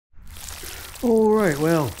Alright,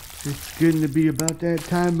 well, it's getting to be about that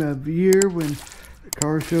time of year when the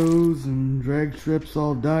car shows and drag strips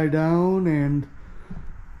all die down and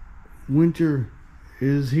winter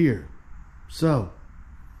is here. So,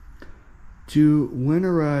 to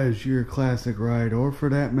winterize your classic ride, or for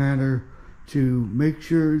that matter, to make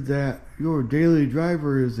sure that your daily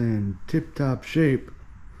driver is in tip-top shape,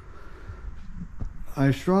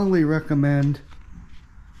 I strongly recommend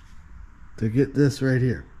to get this right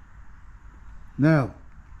here. Now,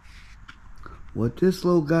 what this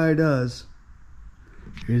little guy does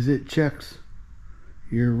is it checks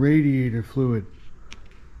your radiator fluid,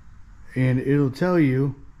 and it'll tell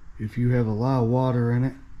you if you have a lot of water in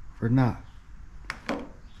it or not.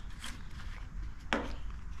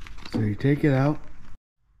 So you take it out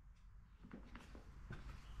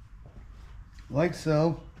like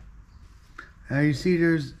so. Now you see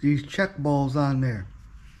there's these check balls on there.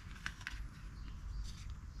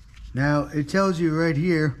 Now it tells you right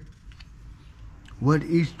here what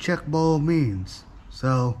each check ball means.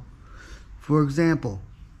 So, for example,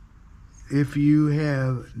 if you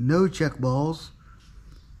have no check balls,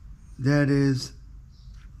 that is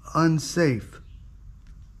unsafe.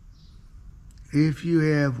 If you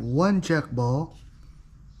have one check ball,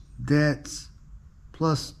 that's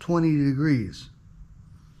plus 20 degrees.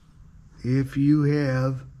 If you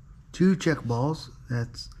have two check balls,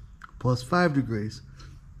 that's plus 5 degrees.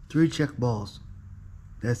 3 check balls,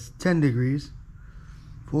 that's 10 degrees.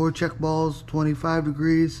 4 check balls, 25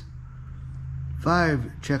 degrees.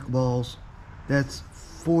 5 check balls, that's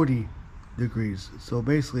 40 degrees. So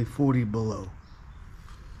basically 40 below.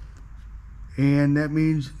 And that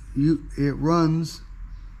means it runs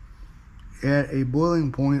at a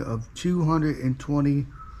boiling point of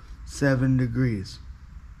 227 degrees.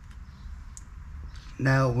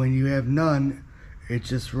 Now when you have none, it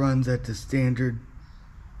just runs at the standard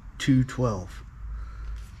 212.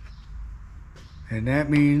 And that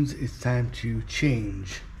means it's time to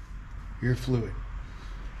change your fluid.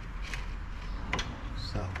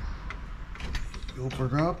 So, open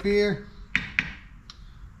it up here,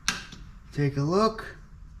 take a look,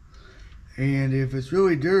 and if it's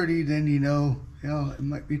really dirty, then you know it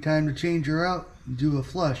might be time to change her out and do a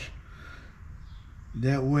flush.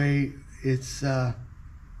 That way it's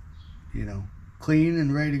clean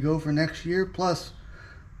and ready to go for next year. Plus,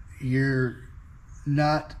 you're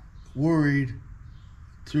not worried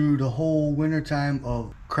through the whole winter time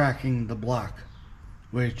of cracking the block,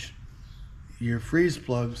 which your freeze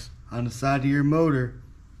plugs on the side of your motor,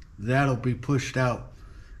 that'll be pushed out.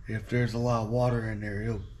 If there's a lot of water in there,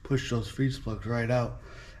 it'll push those freeze plugs right out.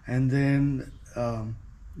 And then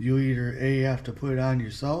you either have to put it on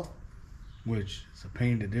yourself, which is a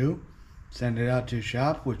pain to do, send it out to a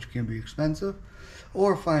shop, which can be expensive,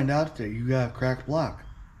 or find out that you got a cracked block.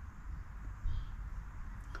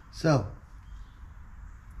 So,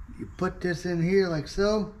 you put this in here like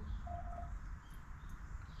so,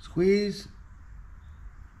 squeeze,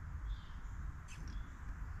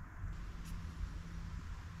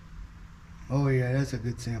 oh yeah, that's a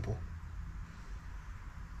good sample.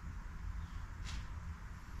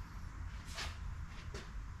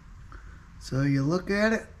 So you look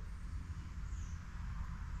at it,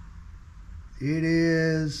 it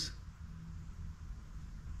is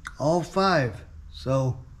all 5,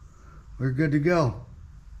 so we're good to go.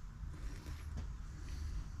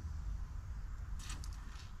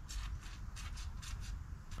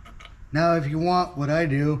 Now if you want, what I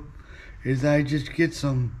do is I just get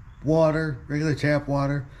some water, regular tap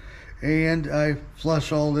water, and I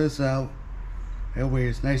flush all this out. That way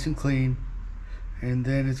it's nice and clean, and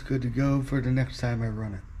then it's good to go for the next time I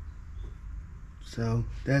run it. So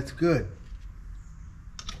that's good.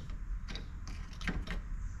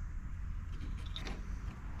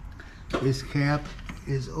 This cap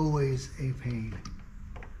is always a pain.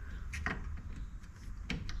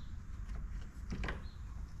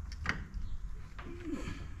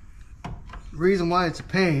 The reason why it's a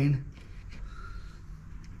pain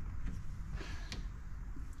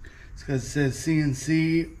is because it says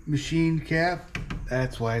CNC machine cap.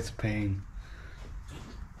 That's why it's a pain.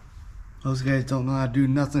 Those guys don't know how to do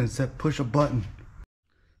nothing except push a button.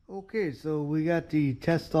 Okay, so we got the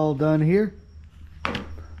test all done here.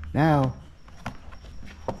 Now,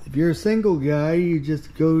 if you're a single guy, you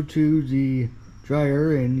just go to the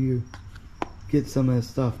dryer and you get some of that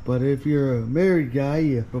stuff. But if you're a married guy,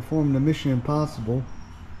 you perform the Mission Impossible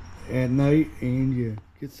at night and you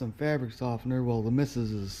get some fabric softener while the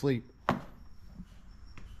missus is asleep.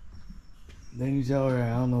 Then you tell her, I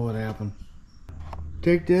don't know what happened.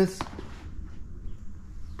 Take this,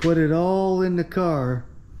 put it all in the car,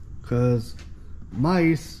 because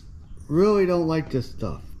mice really don't like this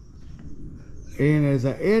stuff. And as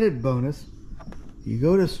an added bonus, you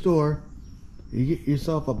go to the store, you get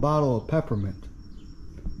yourself a bottle of peppermint,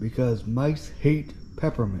 because mice hate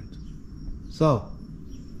peppermint. So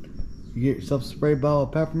you get yourself a spray bottle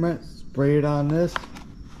of peppermint, spray it on this,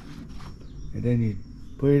 and then you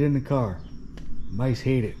put it in the car. Mice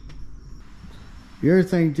hate it. The other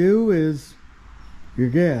thing too is your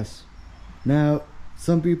gas. Now,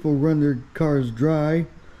 some people run their cars dry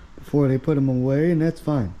before they put them away, and that's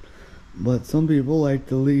fine. But some people like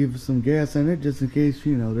to leave some gas in it just in case,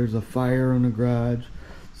 you know, there's a fire in the garage,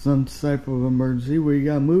 some type of emergency where you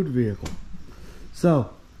gotta move the vehicle. So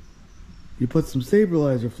you put some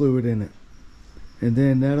stabilizer fluid in it, and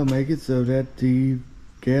then that'll make it so that the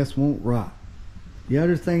gas won't rot. The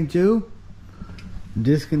other thing too,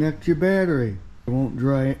 disconnect your battery. It won't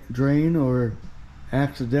drain, or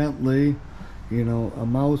accidentally, you know, a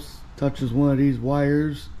mouse touches one of these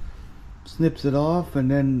wires, snips it off, and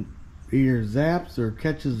then either zaps or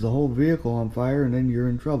catches the whole vehicle on fire, and then you're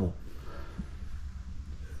in trouble.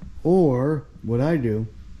 Or what I do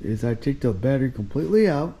is I take the battery completely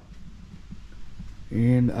out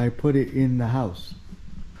and I put it in the house,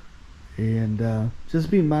 and just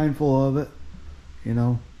be mindful of it. You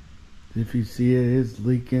know, if you see it is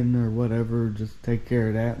leaking or whatever, just take care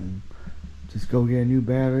of that and just go get a new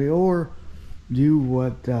battery, or do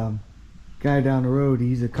what guy down the road,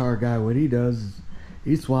 he's a car guy, what he does is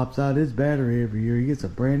he swaps out his battery every year. He gets a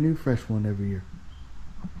brand new fresh one every year.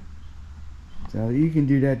 So you can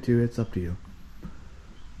do that too, it's up to you.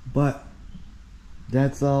 But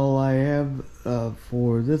that's all I have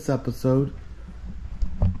for this episode.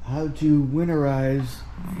 How to winterize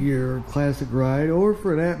your classic ride, or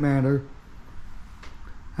for that matter,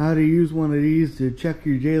 how to use one of these to check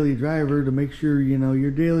your daily driver to make sure, you know,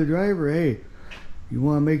 your daily driver, hey, you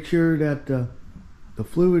want to make sure that the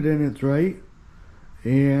fluid in it's right,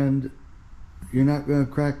 and you're not going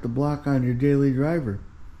to crack the block on your daily driver.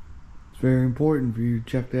 It's very important for you to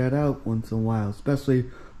check that out once in a while, especially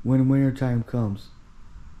when winter time comes.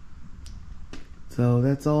 So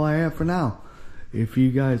that's all I have for now. If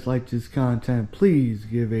you guys like this content, please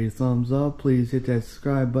give a thumbs up. Please hit that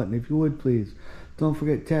subscribe button if you would, please. Don't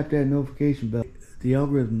forget to tap that notification bell. The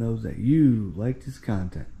algorithm knows that you like this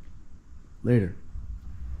content. Later.